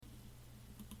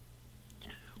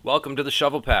Welcome to the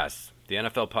Shovel Pass, the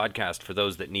NFL podcast for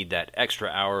those that need that extra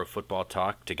hour of football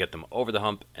talk to get them over the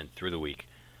hump and through the week.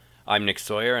 I'm Nick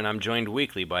Sawyer, and I'm joined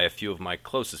weekly by a few of my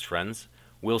closest friends,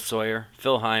 Will Sawyer,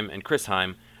 Phil Heim, and Chris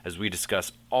Heim, as we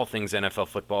discuss all things NFL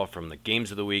football from the games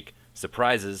of the week,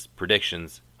 surprises,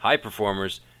 predictions, high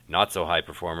performers, not so high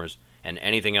performers, and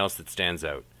anything else that stands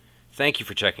out. Thank you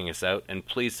for checking us out, and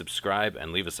please subscribe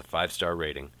and leave us a 5-star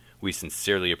rating. We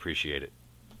sincerely appreciate it.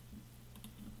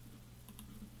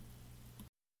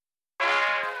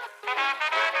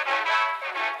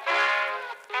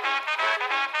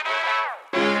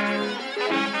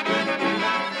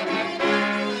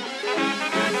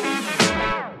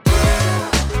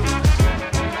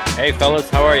 Hey fellas,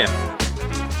 how are you?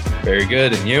 Very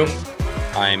good, and you?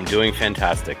 I'm doing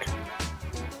fantastic.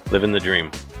 Living the dream.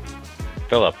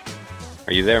 Philip,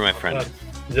 are you there, my friend?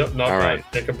 Yep, not All bad.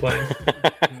 right. Can't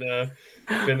complain.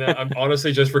 I'm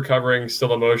honestly just recovering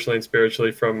still emotionally and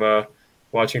spiritually from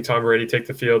watching Tom Brady take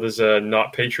the field as a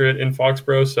not Patriot in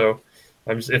Foxborough. So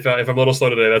if I'm a little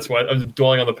slow today, that's why I'm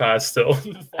dwelling on the past still.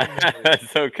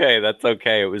 That's okay. That's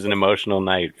okay. It was an emotional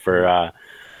night for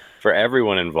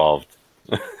everyone involved.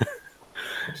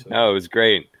 No, it was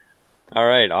great. All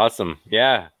right, awesome.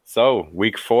 Yeah. So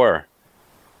week 4.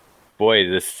 Boy,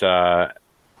 this.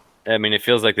 It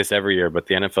feels like this every year, but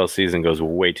the NFL season goes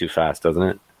way too fast, doesn't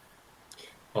it?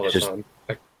 All the time.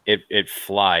 It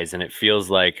flies, and it feels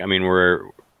like we're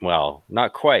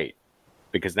not quite,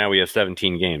 because now we have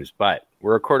 17 games, but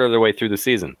we're a quarter of the way through the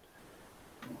season.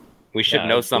 We should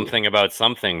know something about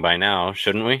something by now,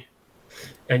 shouldn't we?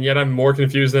 And yet I'm more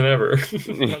confused than ever.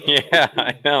 Yeah,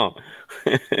 I know.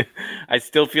 I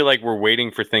still feel like we're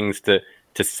waiting for things to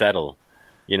settle.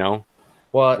 You know,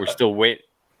 Well, we're still We're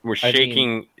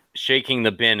shaking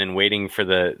the bin and waiting for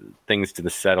the things to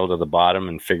settle to the bottom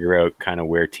and figure out kind of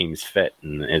where teams fit,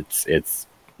 and it's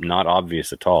not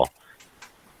obvious at all.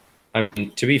 I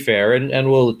mean, to be fair, and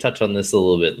we'll touch on this a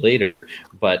little bit later,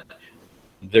 but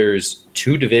there's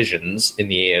 2 divisions in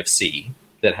the AFC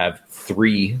that have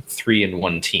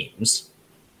 3-1 teams,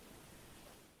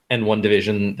 and 1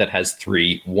 division that has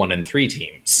 1-3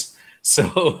 teams.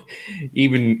 So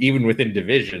even within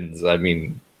divisions,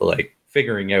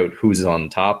 figuring out who's on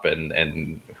top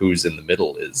and who's in the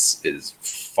middle is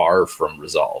far from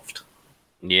resolved.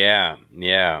 Yeah.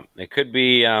 It could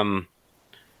be.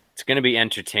 It's going to be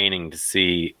entertaining to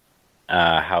see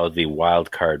how the wild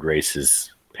card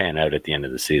races pan out at the end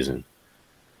of the season,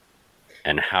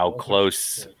 and how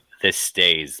close this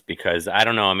stays. Because I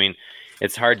don't know.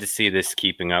 It's hard to see this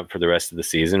keeping up for the rest of the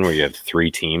season, where you have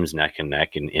 3 teams neck and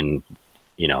neck in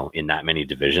that many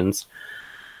divisions.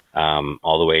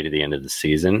 All the way to the end of the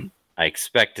season. I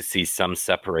expect to see some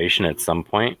separation at some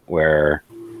point where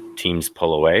teams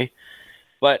pull away,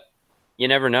 but you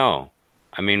never know.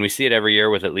 We see it every year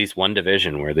with at least one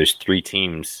division where there's 3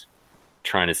 teams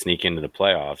trying to sneak into the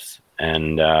playoffs,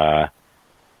 and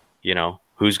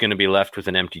who's going to be left with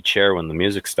an empty chair when the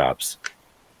music stops?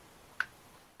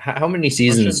 How many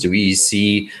seasons do we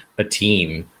see a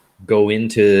team go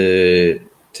into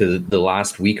the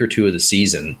last week or 2 of the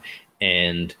season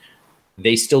and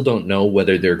they still don't know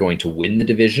whether they're going to win the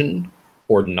division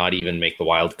or not even make the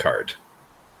wild card?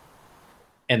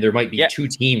 And there might be 2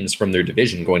 teams from their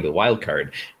division going to the wild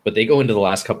card, but they go into the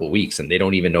last couple of weeks and they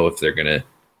don't even know if they're going to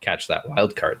catch that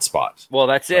wild card spot. Well,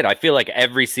 that's it. I feel like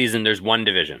every season there's one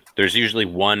division. There's usually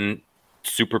one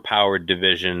superpowered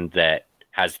division that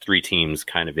has 3 teams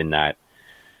kind of in that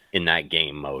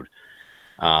game mode.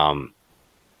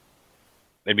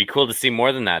 It'd be cool to see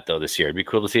more than that, though, this year. It'd be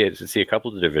cool to see a couple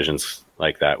of the divisions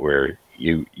like that where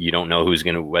you don't know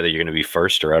whether you're going to be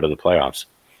first or out of the playoffs.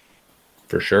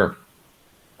 For sure.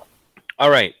 All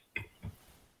right.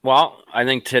 Well, I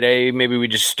think today maybe we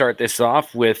just start this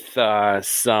off with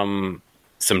some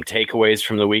takeaways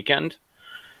from the weekend.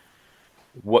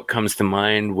 What comes to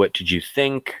mind? What did you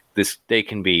think? They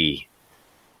can be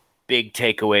big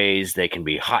takeaways. They can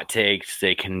be hot takes.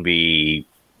 They can be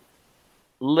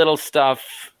little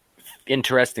stuff,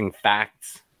 interesting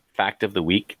facts, fact of the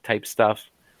week type stuff.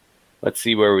 Let's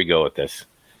see where we go with this.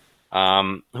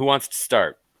 Who wants to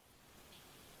start?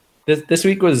 This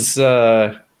week was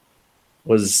I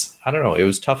don't know, it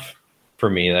was tough for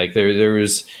me. Like there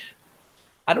was,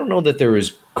 I don't know that there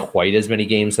was quite as many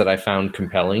games that I found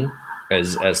compelling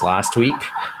as last week,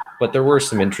 but there were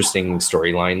some interesting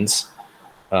storylines.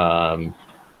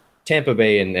 Tampa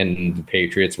Bay and the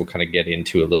Patriots we'll kind of get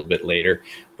into a little bit later,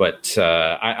 but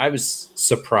I was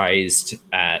surprised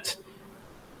at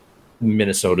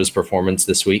Minnesota's performance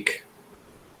this week.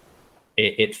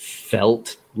 It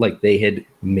felt like they had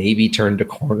maybe turned a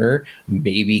corner,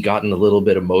 maybe gotten a little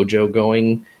bit of mojo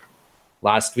going,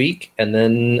 last week, and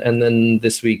then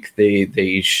this week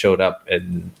they showed up,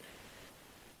 and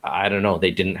I don't know,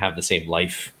 they didn't have the same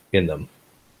life in them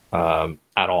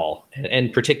at all,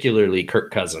 and particularly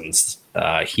Kirk Cousins.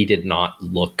 He did not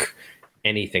look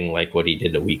anything like what he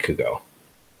did a week ago.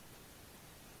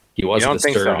 He wasn't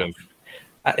assertive.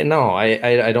 No,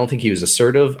 I don't think he was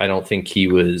assertive. I don't think he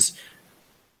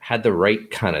had the right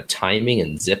kind of timing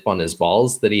and zip on his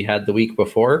balls that he had the week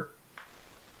before.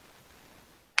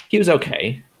 He was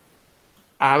okay.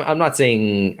 I'm not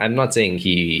saying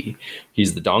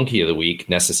he's the donkey of the week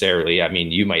necessarily. I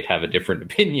mean, you might have a different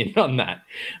opinion on that,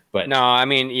 but no, I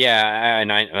mean, yeah,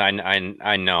 and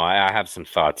I know I have some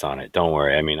thoughts on it. Don't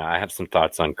worry. I mean, I have some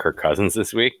thoughts on Kirk Cousins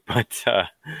this week, but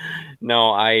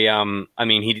no, I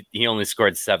mean, he only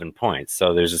scored 7 points,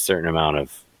 so there's a certain amount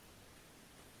of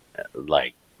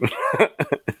like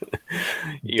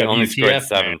he only scored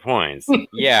 7 points.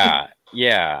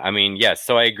 Yeah. I mean, yes.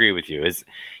 So I agree with you.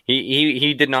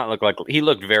 He did not look like he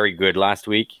looked very good last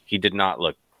week. He did not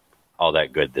look all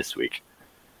that good this week.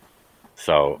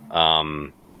 So,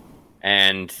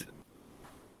 and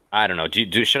I don't know.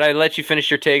 Should I let you finish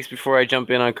your takes before I jump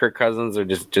in on Kirk Cousins, or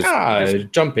just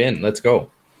jump in? Let's go.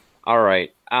 All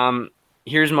right.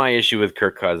 Here's my issue with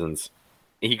Kirk Cousins.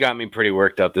 He got me pretty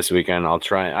worked up this weekend. I'll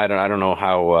try. I don't know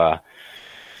how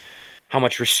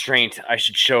much restraint I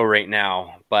should show right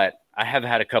now, but I have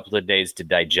had a couple of days to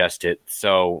digest it.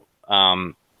 So,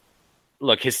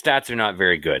 look, his stats are not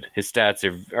very good. His stats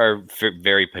are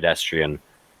very pedestrian.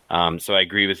 So I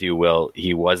agree with you, Will.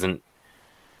 He wasn't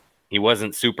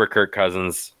super Kirk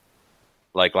Cousins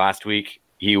like last week.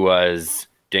 He was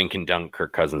dink and dunk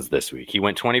Kirk Cousins this week. He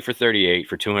went 20 for 38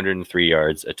 for 203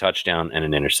 yards, a touchdown, and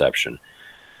an interception.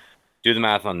 Do the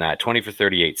math on that. 20 for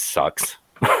 38 sucks.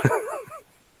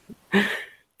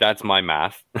 That's my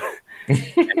math.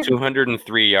 And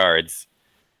 203 yards,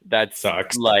 that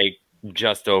sucks. Like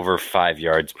just over 5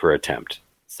 yards per attempt.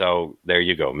 So there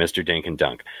you go, Mr. Dink and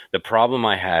Dunk. The problem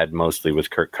I had mostly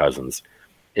with Kirk Cousins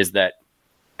is that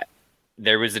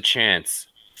there was a chance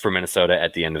for Minnesota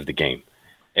at the end of the game.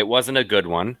 It wasn't a good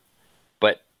one,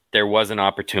 but there was an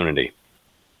opportunity.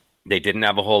 They didn't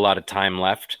have a whole lot of time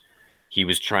left. He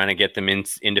was trying to get them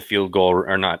into field goal,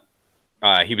 or not.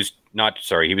 He was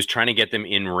trying to get them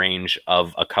in range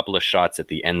of a couple of shots at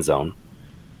the end zone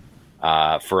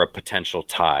for a potential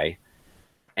tie.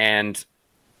 And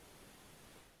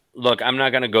look, I'm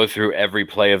not going to go through every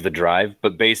play of the drive,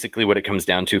 but basically what it comes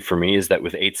down to for me is that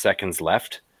with 8 seconds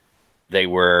left, they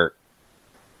were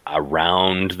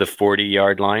around the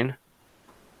 40-yard line,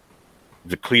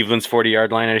 the Cleveland's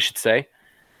 40-yard line, I should say,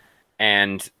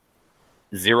 and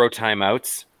 0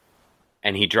 timeouts.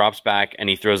 And he drops back and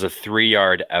he throws a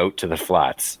 3-yard out to the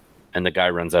flats, and the guy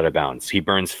runs out of bounds. He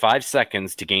burns 5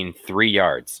 seconds to gain 3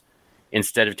 yards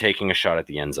instead of taking a shot at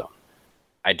the end zone.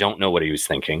 I don't know what he was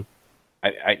thinking.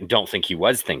 I don't think he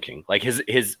was thinking. Like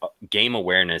his game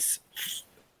awareness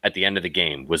at the end of the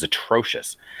game was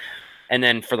atrocious. And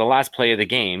then for the last play of the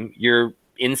game, you're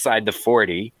inside the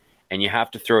 40 and you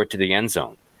have to throw it to the end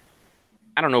zone.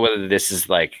 I don't know whether this is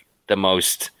like the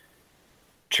most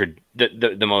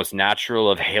the most natural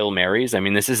of Hail Marys. I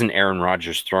mean, this isn't Aaron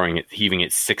Rodgers heaving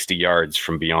it 60 yards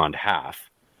from beyond half,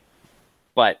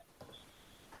 but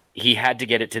he had to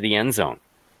get it to the end zone.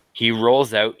 He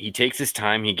rolls out, he takes his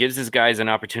time, he gives his guys an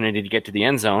opportunity to get to the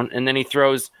end zone, and then he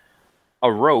throws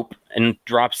a rope and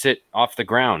drops it off the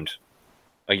ground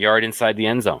a yard inside the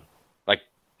end zone. Like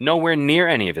nowhere near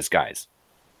any of his guys.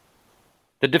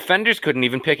 The defenders couldn't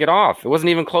even pick it off. It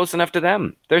wasn't even close enough to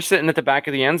them. They're sitting at the back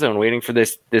of the end zone waiting for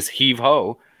this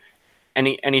heave-ho, and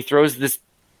he throws this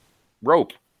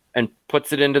rope and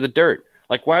puts it into the dirt.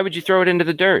 Like, why would you throw it into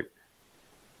the dirt?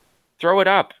 Throw it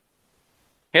up.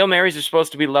 Hail Marys are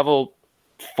supposed to be level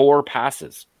 4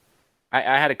 passes. I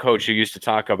had a coach who used to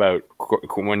talk about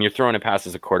when you're throwing a pass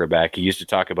as a quarterback, he used to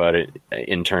talk about it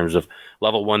in terms of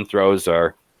level 1 throws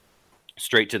are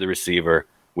straight to the receiver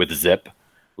with zip.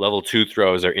 Level 2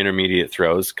 throws are intermediate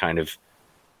throws, kind of,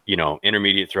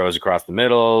 intermediate throws across the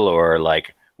middle, or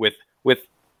like with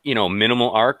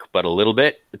minimal arc, but a little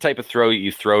bit. The type of throw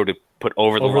you throw to put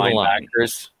over the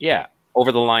linebackers. Yeah,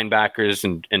 over the linebackers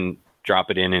and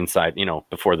drop it inside,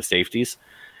 before the safeties.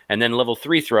 And then level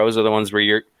 3 throws are the ones where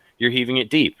you're heaving it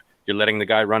deep. You're letting the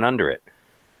guy run under it.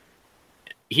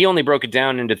 He only broke it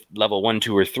down into level 1,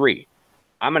 2, or 3.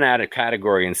 I'm going to add a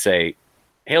category and say,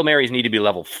 Hail Marys need to be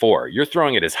level 4. You're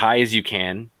throwing it as high as you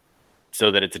can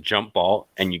so that it's a jump ball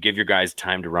and you give your guys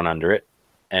time to run under it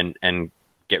and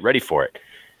get ready for it.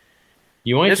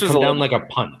 You want it to come down like a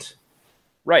punt.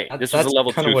 Right. This was a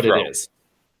level 2 throw. It is.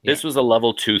 This was a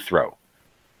level 2 throw.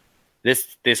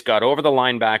 This got over the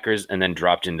linebackers and then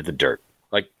dropped into the dirt.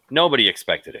 Like, nobody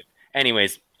expected it.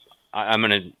 Anyways, I'm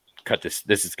going to cut this.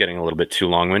 This is getting a little bit too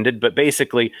long-winded, but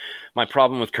basically my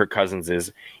problem with Kirk Cousins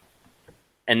is,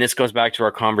 and this goes back to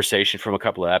our conversation from a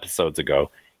couple of episodes ago,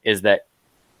 is that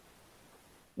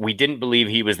we didn't believe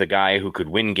he was the guy who could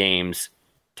win games,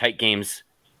 tight games,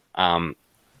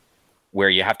 where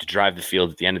you have to drive the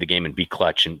field at the end of the game and be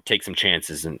clutch and take some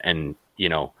chances and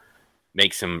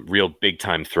make some real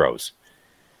big-time throws.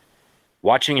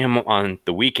 Watching him on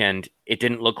the weekend, it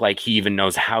didn't look like he even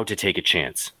knows how to take a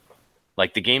chance.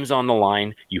 Like, the game's on the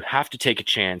line. You have to take a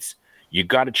chance. You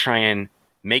got to try and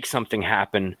make something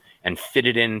happen and fit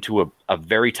it into a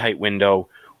very tight window,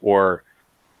 or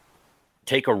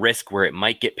take a risk where it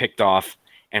might get picked off,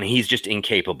 and he's just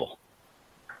incapable.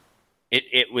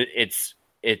 It's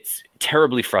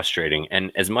terribly frustrating.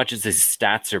 And as much as his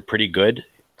stats are pretty good,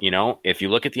 if you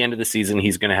look at the end of the season,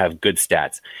 he's going to have good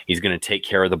stats. He's going to take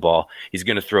care of the ball. He's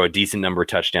going to throw a decent number of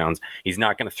touchdowns. He's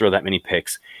not going to throw that many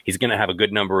picks. He's going to have a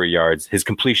good number of yards. His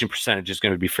completion percentage is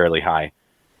going to be fairly high.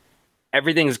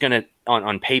 Everything's going to,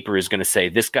 on paper, is going to say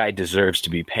this guy deserves to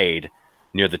be paid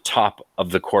near the top of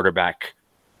the quarterback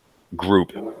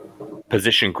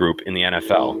position group in the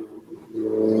NFL.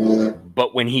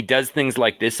 But when he does things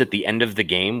like this at the end of the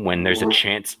game, when there's a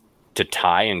chance to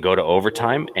tie and go to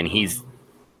overtime, and he's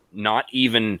not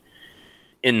even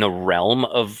in the realm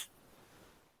of,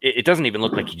 it doesn't even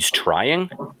look like he's trying,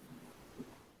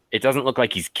 it doesn't look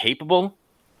like he's capable,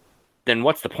 then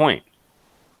what's the point?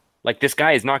 Like, this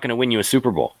guy is not going to win you a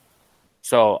Super Bowl.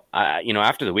 So,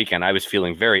 after the weekend, I was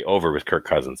feeling very over with Kirk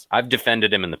Cousins. I've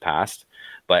defended him in the past,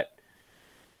 but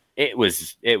it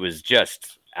was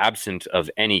just absent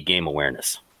of any game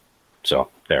awareness. So,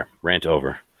 there, rant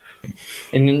over.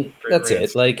 And that's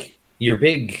it. Like, your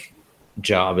big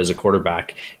job as a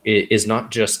quarterback is not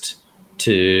just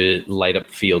to light up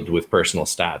the field with personal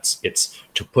stats. It's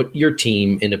to put your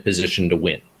team in a position to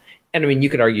win. And I mean, you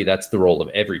could argue that's the role of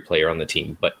every player on the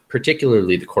team, but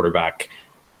particularly the quarterback.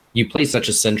 You play such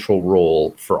a central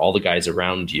role for all the guys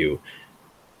around you.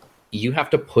 You have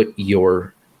to put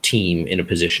your team in a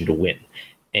position to win.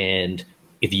 And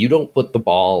if you don't put the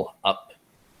ball up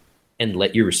and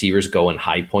let your receivers go and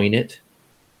high point it,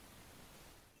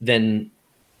 then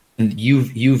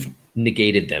you've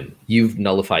negated them. You've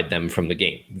nullified them from the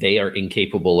game. They are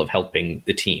incapable of helping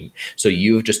the team. So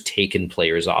you've just taken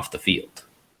players off the field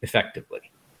effectively.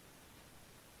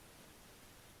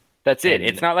 That's it.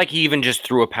 It's not like he even just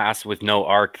threw a pass with no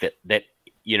arc that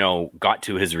got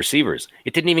to his receivers.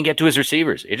 It didn't even get to his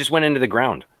receivers. It just went into the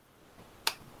ground.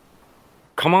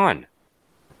 Come on,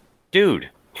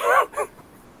 dude.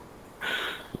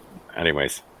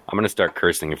 Anyways, I'm going to start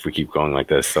cursing if we keep going like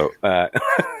this. So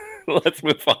let's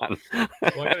move on. Well,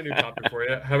 I got a new topic for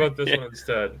you. How about this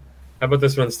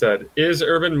one instead? Is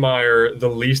Urban Meyer the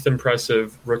least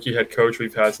impressive rookie head coach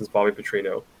we've had since Bobby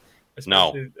Petrino?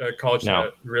 No. College.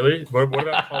 No. Really? What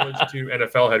about college to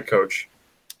NFL head coach?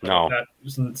 No.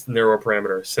 That's narrow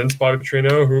parameter. Since Bobby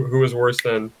Petrino, who is worse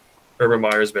than Urban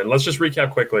Meyer's been? Let's just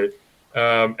recap quickly.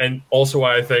 And also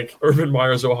why I think Urban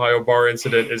Meyer's Ohio bar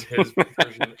incident is his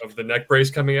version of the neck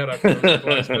brace coming out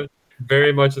after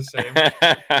very much the same.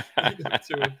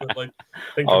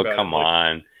 Come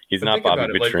on. He's not Bobby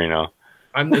Petrino.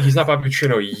 He's not Bobby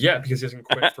Petrino yet because he hasn't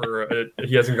quit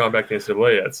he hasn't gone back to the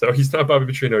NCAA yet. So he's not Bobby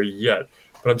Petrino yet.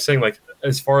 But I'm saying,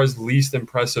 as far as least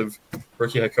impressive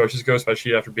rookie head coaches go,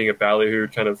 especially after being a ballyhoo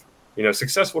kind of,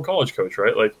 successful college coach,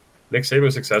 right? Like, Nick Saban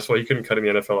was successful. He couldn't cut in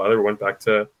the NFL either. Went back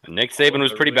to Nick Saban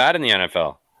was pretty bad in the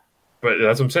NFL. But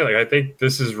that's what I'm saying. I think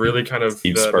this is really kind of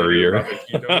Steve Spurrier.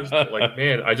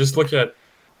 Man, I just look at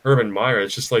Urban Meyer.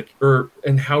 It's just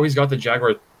and how he's got the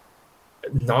Jaguars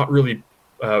not really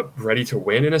ready to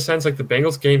win in a sense. Like, the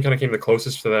Bengals game kind of came the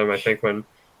closest to them, I think, when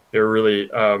they were really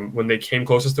when they came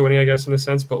closest to winning, I guess, in a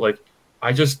sense. But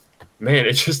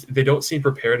they don't seem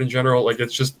prepared in general.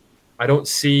 I don't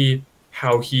see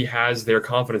how he has their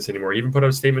confidence anymore. He even put out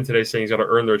a statement today saying he's got to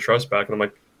earn their trust back. And I'm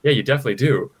like, yeah, you definitely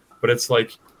do. But it's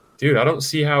like, dude, I don't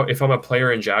see how, if I'm a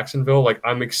player in Jacksonville,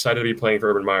 I'm excited to be playing for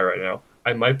Urban Meyer right now.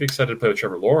 I might be excited to play with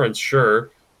Trevor Lawrence,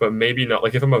 sure, but maybe not.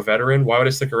 If I'm a veteran, why would I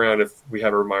stick around if we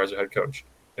have Urban Meyer as a head coach?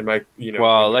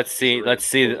 Well, let's see.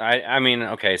 I mean,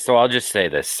 okay, so I'll just say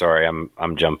this. Sorry,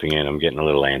 I'm jumping in. I'm getting a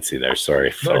little antsy there. Sorry,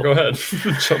 Phil. No, go ahead.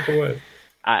 Jump away.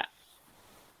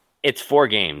 It's 4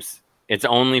 games. It's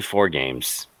only 4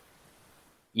 games.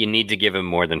 You need to give him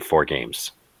more than 4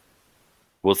 games.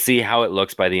 We'll see how it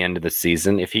looks by the end of the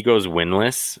season. If he goes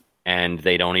winless and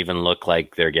they don't even look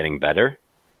like they're getting better,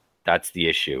 that's the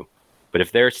issue. But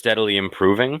if they're steadily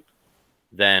improving,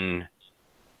 then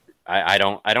I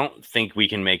don't think we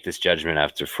can make this judgment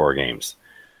after 4 games.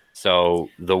 So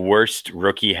the worst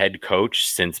rookie head coach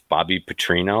since Bobby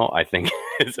Petrino, I think,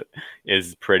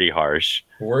 is pretty harsh.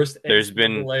 Worst There's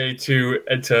been NCAA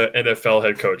to NFL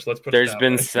head coach. Let's put. There's it that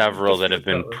been way. several that have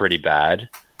been pretty bad.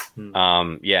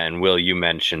 Hmm. Yeah, and Will, you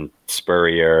mentioned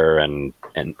Spurrier and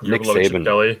You Nick love Chip Saban.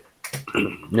 Kelly.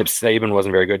 Nick Saban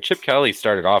wasn't very good. Chip Kelly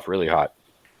started off really hot.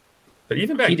 But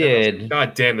even back He then, I was did. like,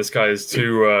 God damn, this guy is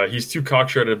too. He's too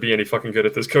cocksure to be any fucking good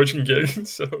at this coaching gig.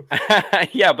 So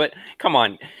Yeah, but come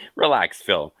on, relax,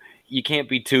 Phil. You can't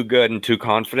be too good and too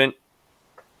confident.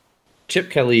 Chip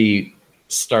Kelly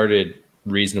started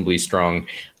reasonably strong.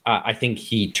 I think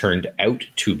he turned out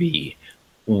to be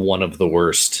one of the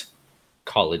worst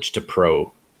college to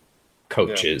pro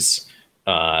coaches,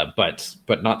 but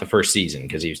not the first season,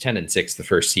 because he was 10-6 the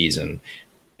first season,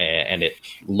 and it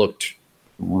looked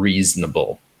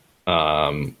reasonable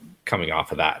coming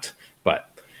off of that.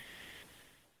 But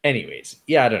anyways,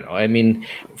 yeah, I don't know. I mean,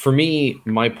 for me,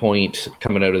 my point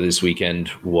coming out of this weekend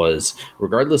was,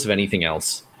 regardless of anything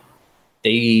else,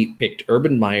 they picked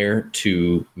Urban Meyer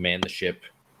to man the ship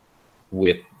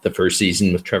with the first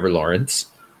season with Trevor Lawrence.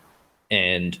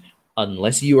 And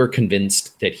unless you are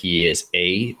convinced that he is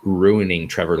A, ruining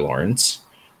Trevor Lawrence,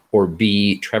 or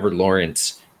B, Trevor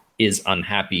Lawrence is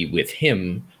unhappy with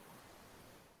him,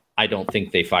 I don't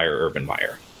think they fire Urban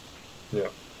Meyer. yeah,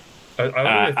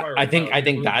 I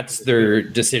think that's their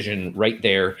decision right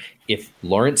there. If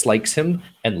Lawrence likes him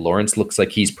and Lawrence looks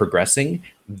like he's progressing,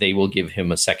 they will give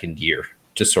him a second year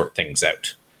to sort things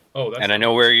out. Oh, that's And I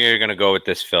know where you're going to go with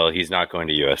this, Phil. He's not going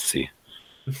to USC.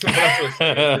 that's what I'm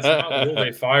saying. It's not will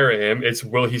they fire him? It's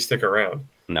will he stick around?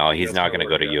 No, he's That's not gonna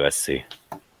going to go to work out. USC.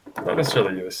 Not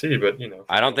necessarily USC, but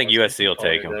I don't think USC will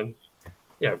take him. Then.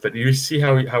 Yeah, but you see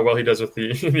how well he does with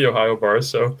the Ohio bars,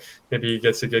 so maybe he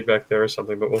gets a gig back there or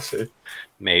something. But we'll see.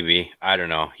 Maybe. I don't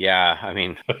know. Yeah, I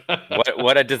mean,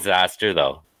 what a disaster,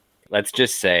 though. Let's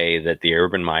just say that the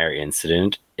Urban Meyer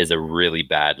incident is a really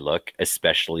bad look,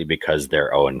 especially because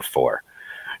they're 0-4.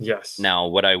 Yes. Now,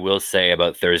 what I will say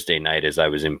about Thursday night is I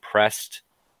was impressed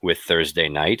with Thursday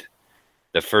night.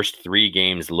 The first 3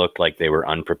 games looked like they were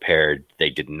unprepared.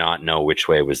 They did not know which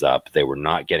way was up. They were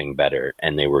not getting better,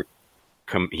 and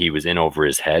he was in over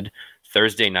his head.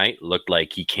 Thursday night looked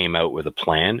like he came out with a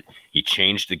plan. He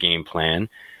changed the game plan.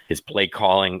 His play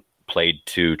calling played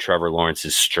to Trevor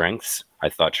Lawrence's strengths. I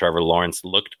thought Trevor Lawrence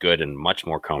looked good and much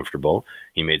more comfortable.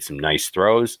 He made some nice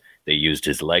throws. They used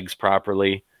his legs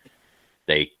properly.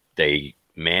 They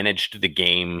managed the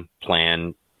game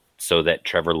plan so that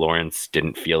Trevor Lawrence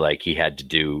didn't feel like he had to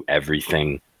do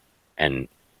everything and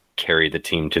carry the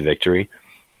team to victory.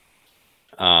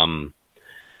 And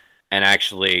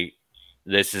actually,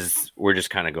 we're just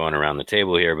kind of going around the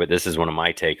table here, but this is one of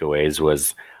my takeaways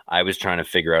was I was trying to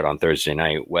figure out on Thursday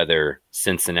night whether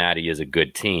Cincinnati is a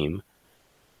good team,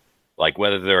 like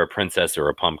whether they're a princess or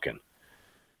a pumpkin.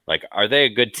 Like, are they a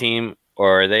good team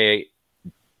or are they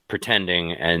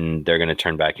pretending and they're going to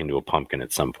turn back into a pumpkin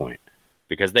at some point?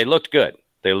 Because they looked good.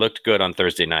 They looked good on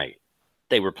Thursday night.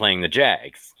 They were playing the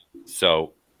Jags.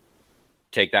 So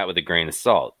take that with a grain of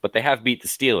salt. But they have beat the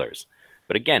Steelers.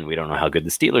 But again, we don't know how good the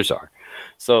Steelers are.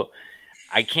 So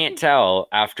I can't tell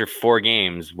after 4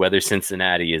 games whether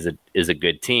Cincinnati is a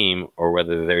good team or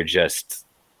whether they're just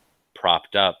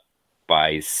propped up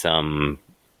by some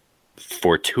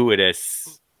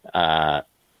fortuitous,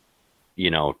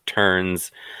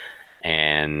 turns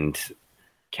and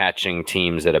catching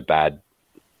teams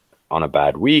on a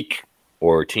bad week,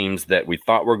 or teams that we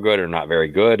thought were good are not very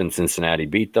good and Cincinnati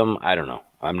beat them. I don't know.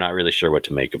 I'm not really sure what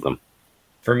to make of them.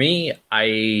 For me,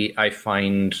 I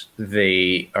find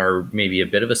they are maybe a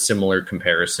bit of a similar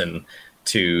comparison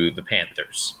to the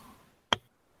Panthers.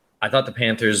 I thought the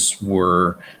Panthers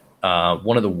were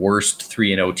one of the worst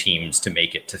 3-0 teams to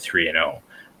make it to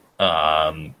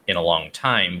 3-0 in a long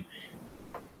time.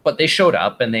 But they showed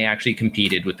up and they actually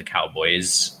competed with the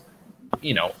Cowboys.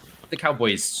 You know, the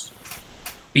Cowboys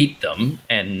beat them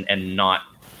and not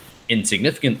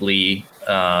insignificantly,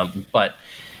 but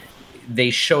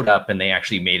they showed up and they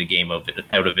actually made a game out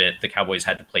of it. The Cowboys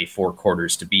had to play 4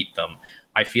 quarters to beat them.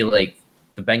 I feel like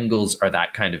the Bengals are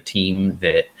that kind of team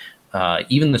that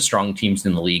even the strong teams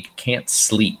in the league can't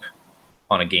sleep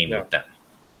on a game with them.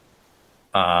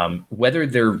 Whether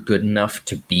they're good enough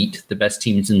to beat the best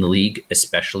teams in the league,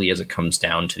 especially as it comes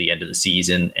down to the end of the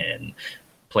season and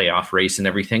playoff race and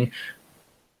everything,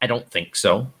 I don't think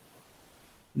so.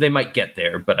 They might get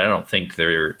there, but I don't think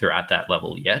they're at that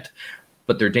level yet.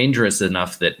 But they're dangerous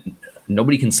enough that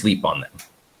nobody can sleep on them.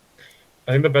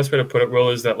 I think the best way to put it, Will,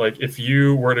 is that like if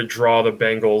you were to draw the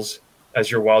Bengals as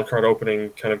your wild card opening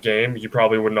kind of game, you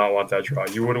probably would not want that draw.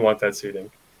 You wouldn't want that seeding.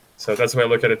 So that's the way I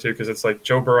look at it too, because it's like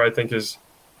Joe Burrow, I think, has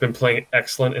been playing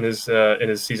excellent in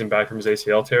his season back from his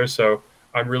ACL tear. So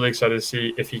I'm really excited to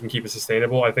see if he can keep it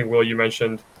sustainable. I think, Will, you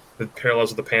mentioned the parallels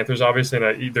with the Panthers, obviously,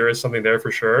 and there is something there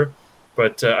for sure.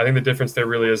 But I think the difference there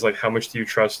really is like how much do you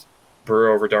trust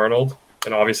Burrow over Darnold?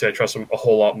 And obviously, I trust him a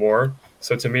whole lot more.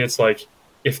 So to me, it's like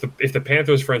if the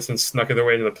Panthers, for instance, snuck their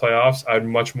way into the playoffs, I'd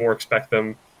much more expect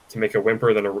them to make a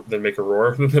whimper than make a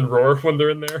roar than roar when they're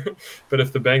in there. But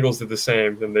if the Bengals did the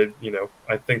same, then they,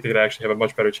 I think they could actually have a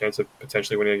much better chance of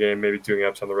potentially winning a game, maybe doing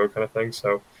ups on the road kind of thing.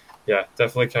 So, yeah,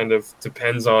 definitely kind of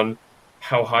depends on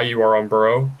how high you are on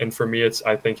Burrow. And for me,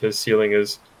 I think his ceiling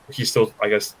is he's still, I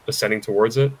guess, ascending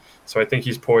towards it. So I think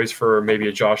he's poised for maybe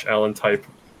a Josh Allen type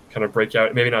kind of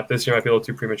breakout. Maybe not this year; might be a little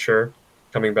too premature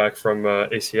coming back from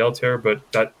ACL tear, but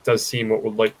that does seem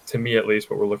to me at least,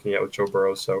 what we're looking at with Joe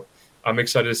Burrow. So I'm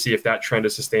excited to see if that trend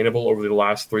is sustainable over the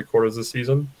last 3 quarters of the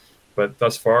season. But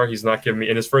thus far, he's not giving me,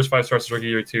 in his first 5 starts as rookie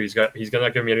year too, he's not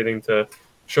giving me anything to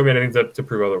show me anything to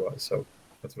prove otherwise. So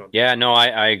that's what I'm Yeah, no,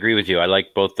 I agree with you. I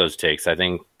like both those takes. I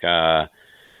think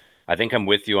I'm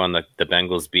with you on the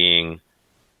Bengals being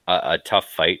a tough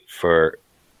fight for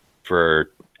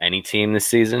any team this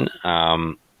season.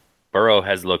 Burrow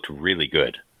has looked really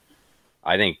good.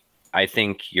 I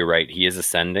think you're right. He is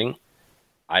ascending.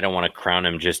 I don't want to crown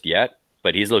him just yet,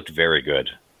 but he's looked very good.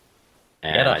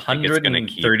 And he had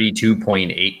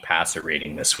 132.8 passer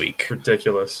rating this week.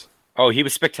 Ridiculous. Oh, he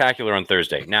was spectacular on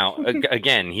Thursday. Now,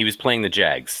 again, he was playing the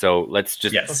Jags, so let's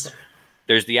just... Yes.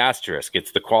 There's the asterisk.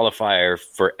 It's the qualifier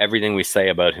for everything we say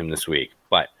about him this week.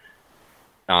 But,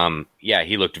 yeah,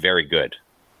 he looked very good.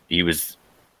 He was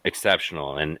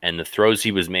exceptional. And the throws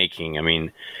he was making, I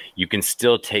mean, you can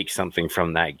still take something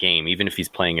from that game, even if he's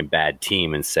playing a bad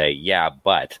team, and say, yeah,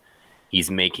 but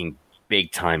he's making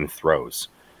big-time throws.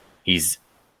 He's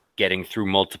getting through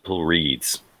multiple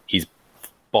reads. He's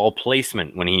ball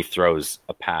placement when he throws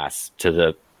a pass to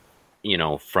the,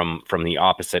 from the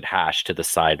opposite hash to the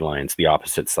sidelines, the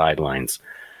opposite sidelines.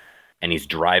 And he's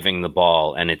driving the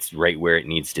ball, and it's right where it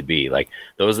needs to be. Like,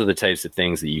 those are the types of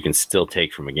things that you can still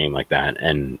take from a game like that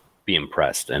and be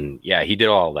impressed. And yeah, he did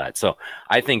all that. So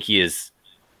I think he's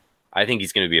going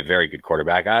to be a very good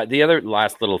quarterback. The other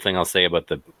last little thing I'll say about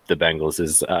the Bengals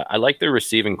is I like their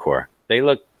receiving core. They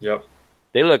look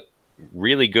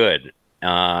really good,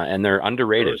 and they're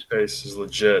underrated. Pace is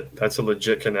legit. That's a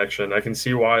legit connection. I can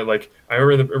see why. Like, I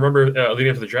remember leading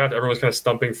up to the draft, everyone was kind of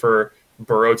stumping for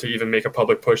Burrow to even make a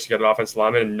public push to get an offensive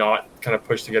lineman and not kind of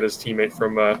push to get his teammate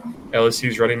from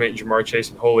LSU's running mate, Jamar Chase.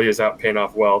 And holy, is that paying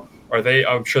off well?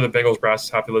 I'm sure the Bengals brass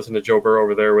is happy to listen to Joe Burrow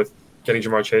over there with getting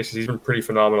Jamar Chase, because he's been pretty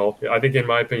phenomenal. I think, in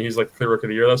my opinion, he's like the clear rookie of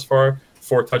the year thus far.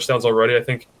 4 touchdowns already. I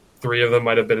think 3 of them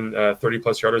might have been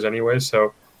 30-plus yarders anyway.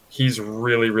 So he's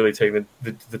really, really taking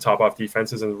the top off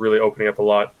defenses and really opening up a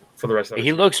lot for the rest of the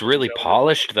He looks really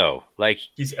polished, though. Like,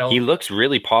 he looks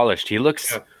really polished. He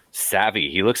looks savvy.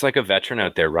 He looks like a veteran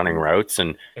out there running routes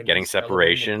and getting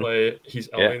separation. He's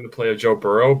elevating the play of Joe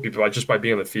Burrow just by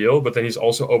being on the field, but then he's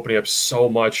also opening up so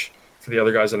much for the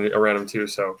other guys around him too.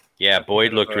 So yeah,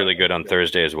 Boyd looked really good on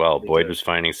Thursday as well. Boyd was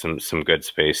finding some good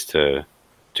space to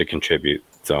contribute.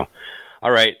 So,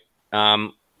 all right.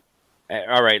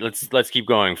 Let's keep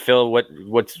going. Phil,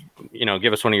 what's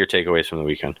give us one of your takeaways from the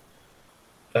weekend.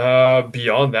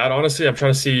 Beyond that, honestly, I'm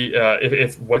trying to see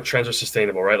if what trends are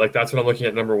sustainable, right? Like, that's what I'm looking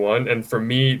at, number one. And for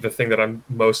me, the thing that I'm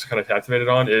most kind of captivated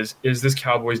on is this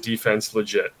Cowboys defense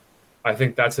legit? I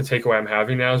think that's the takeaway I'm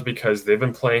having now, is because they've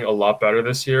been playing a lot better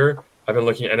this year. I've been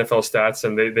looking at NFL stats,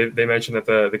 and they mentioned that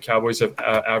the Cowboys have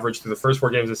averaged through the first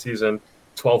 4 games of the season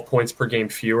 12 points per game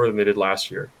fewer than they did last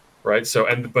year, right? So,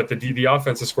 but the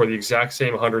offense has scored the exact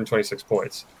same 126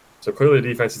 points. So clearly the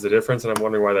defense is the difference, and I'm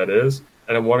wondering why that is.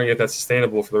 And I'm wondering if that's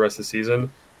sustainable for the rest of the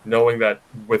season, knowing that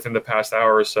within the past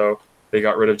hour or so, they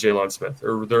got rid of Jalen Smith,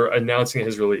 or they're announcing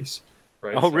his release.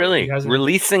 Right? Oh, so really?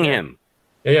 Releasing him?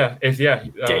 Yeah.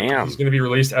 Damn. He's going to be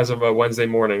released as of Wednesday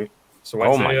morning. So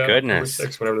Wednesday, oh my goodness!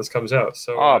 6, whenever this comes out.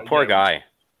 So poor guy.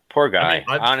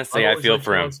 Honestly, I feel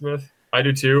for him. Smith. I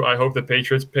do too. I hope the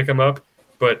Patriots pick him up,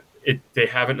 but they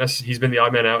haven't necessarily. He's been the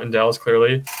odd man out in Dallas,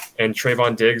 clearly, and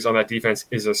Trayvon Diggs on that defense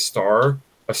is a star,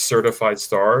 a certified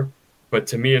star. But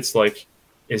to me, it's like,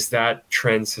 is that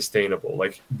trend sustainable?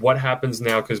 Like, what happens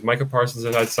now? Because Micah Parsons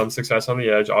has had some success on the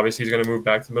edge. Obviously, he's going to move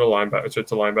back to middle linebacker, to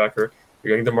linebacker.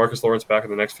 You're getting DeMarcus Lawrence back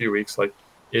in the next few weeks. Like,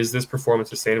 is this performance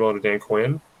sustainable under Dan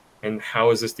Quinn? And how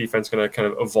is this defense going to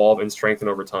kind of evolve and strengthen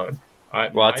over time?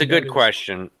 It's a good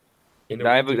question. In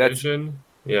a division,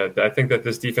 Yeah, I think that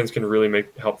this defense can really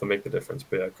help them make the difference.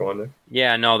 But yeah, go on, Nick.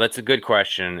 Yeah, no, that's a good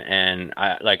question. And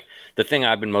I like the thing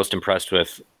I've been most impressed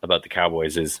with about the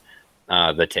Cowboys is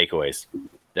the takeaways,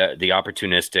 the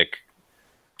opportunistic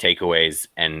takeaways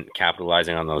and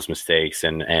capitalizing on those mistakes.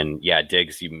 And yeah,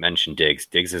 Diggs, you mentioned Diggs.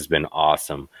 Diggs has been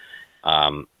awesome.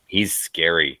 He's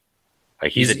scary.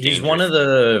 Like he's one of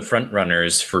the front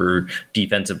runners for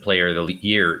defensive player of the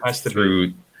year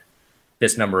through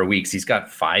this number of weeks. He's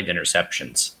got 5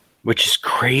 interceptions, which is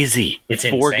crazy. It's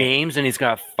 4 insane. games and he's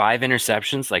got 5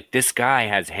 interceptions. Like, this guy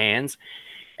has hands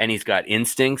and he's got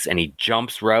instincts and he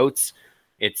jumps routes.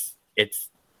 He's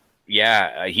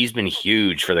been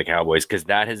huge for the Cowboys, because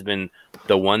that has been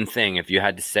the one thing, if you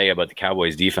had to say about the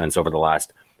Cowboys defense over the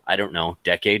last, I don't know,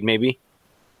 decade maybe,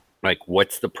 like,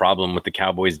 what's the problem with the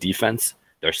Cowboys defense?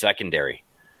 They're secondary,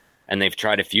 and they've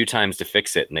tried a few times to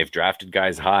fix it, and they've drafted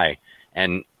guys high,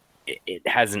 and it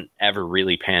hasn't ever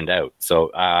really panned out. So,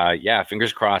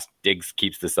 fingers crossed Diggs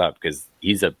keeps this up, because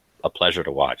he's a pleasure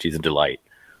to watch. He's a delight.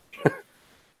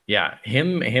 Yeah,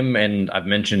 him, and I've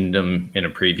mentioned him in a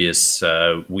previous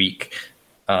week,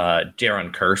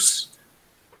 Jaron Kearse.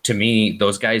 To me,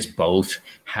 those guys both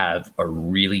have a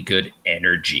really good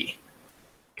energy.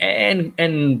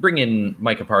 And bring in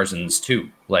Micah Parsons too.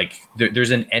 Like,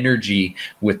 there's an energy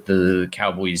with the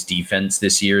Cowboys defense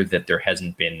this year that there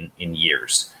hasn't been in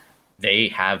years. They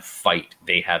have fight.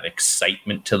 They have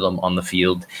excitement to them on the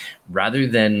field. Rather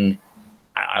than,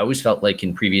 I always felt like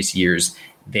in previous years,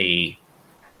 they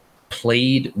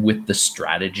played with the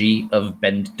strategy of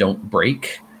bend, don't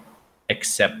break,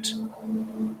 except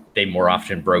they more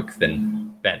often broke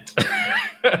than bent.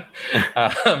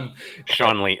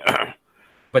 Sean Lee.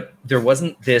 But there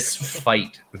wasn't this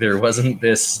fight. There wasn't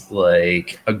this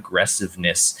like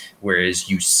aggressiveness. Whereas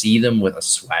you see them with a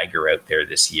swagger out there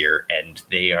this year, and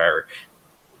they're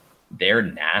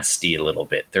nasty a little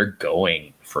bit. They're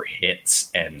going for hits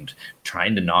and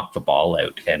trying to knock the ball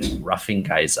out and roughing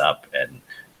guys up and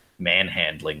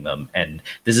manhandling them. And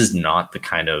this is not the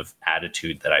kind of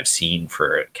attitude that I've seen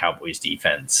for a Cowboys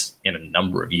defense in a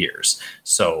number of years.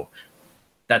 So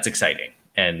that's exciting.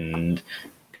 And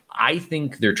I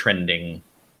think they're trending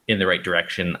in the right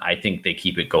direction. I think they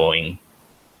keep it going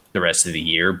the rest of the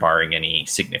year, barring any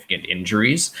significant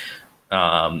injuries.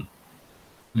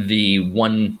 The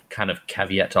one kind of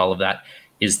caveat to all of that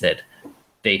is that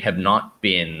they have not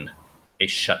been a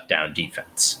shutdown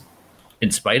defense.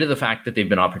 In spite of the fact that they've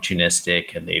been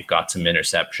opportunistic and they've got some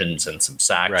interceptions and some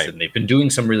sacks, right, and they've been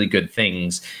doing some really good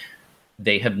things,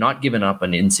 they have not given up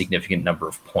an insignificant number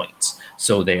of points.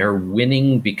 So they are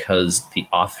winning because the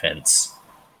offense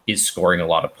is scoring a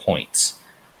lot of points.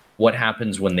 What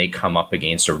happens when they come up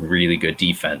against a really good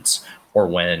defense, or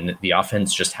when the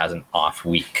offense just has an off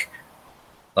week?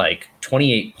 Like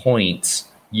 28 points,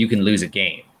 you can lose a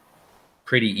game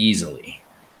pretty easily.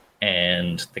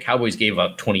 And the Cowboys gave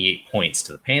up 28 points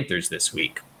to the Panthers this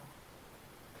week.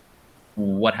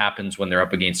 What happens when they're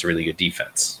up against a really good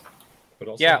defense?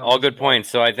 Yeah, all good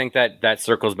points. So I think that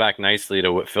circles back nicely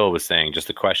to what Phil was saying. Just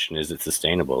the question, is it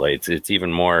sustainable? It's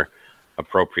even more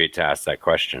appropriate to ask that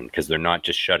question, because they're not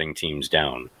just shutting teams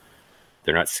down.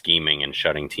 They're not scheming and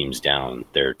shutting teams down.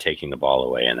 They're taking the ball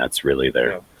away, and that's really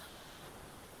their... Yeah.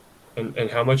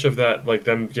 And how much of that, like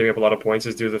them giving up a lot of points,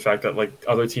 is due to the fact that like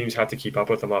other teams have to keep up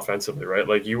with them offensively, right?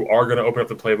 Like, you are going to open up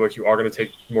the playbook. You are going to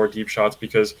take more deep shots,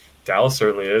 because Dallas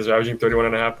certainly is. They're averaging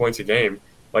 31.5 points a game.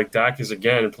 Like, Dak is,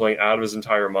 again, playing out of his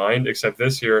entire mind, except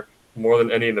this year, more than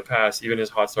any in the past, even his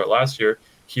hot start last year,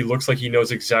 he looks like he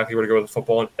knows exactly where to go with the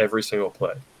football in every single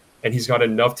play. And he's got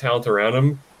enough talent around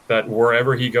him that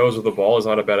wherever he goes with the ball is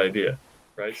not a bad idea,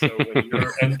 right? So when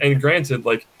you're, and granted,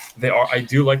 like, I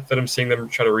do like that I'm seeing them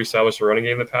try to reestablish the running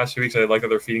game the past few weeks. I like that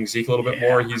they're feeding Zeke a little bit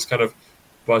more. He's kind of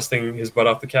busting his butt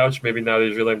off the couch. Maybe now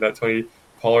he's realizing that Tony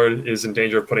Pollard is in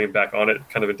danger of putting him back on it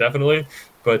kind of indefinitely.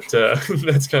 But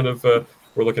that's kind of...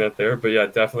 we're looking at there. But yeah,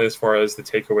 definitely as far as the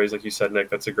takeaways, like you said, Nick,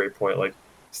 that's a great point. Like,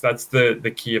 so that's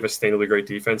the key of a sustainably great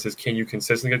defense, is can you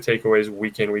consistently get takeaways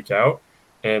week in, week out?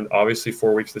 And obviously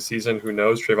 4 weeks of the season, who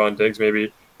knows? Trayvon Diggs,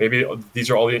 maybe these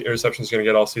are all the interceptions he's going to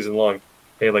get all season long.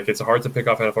 Hey, like, it's hard to pick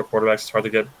off NFL quarterbacks. It's hard to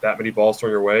get that many balls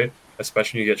thrown your way,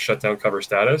 especially when you get shutdown cover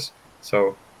status.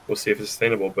 So we'll see if it's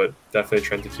sustainable, but definitely a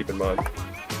trend to keep in mind.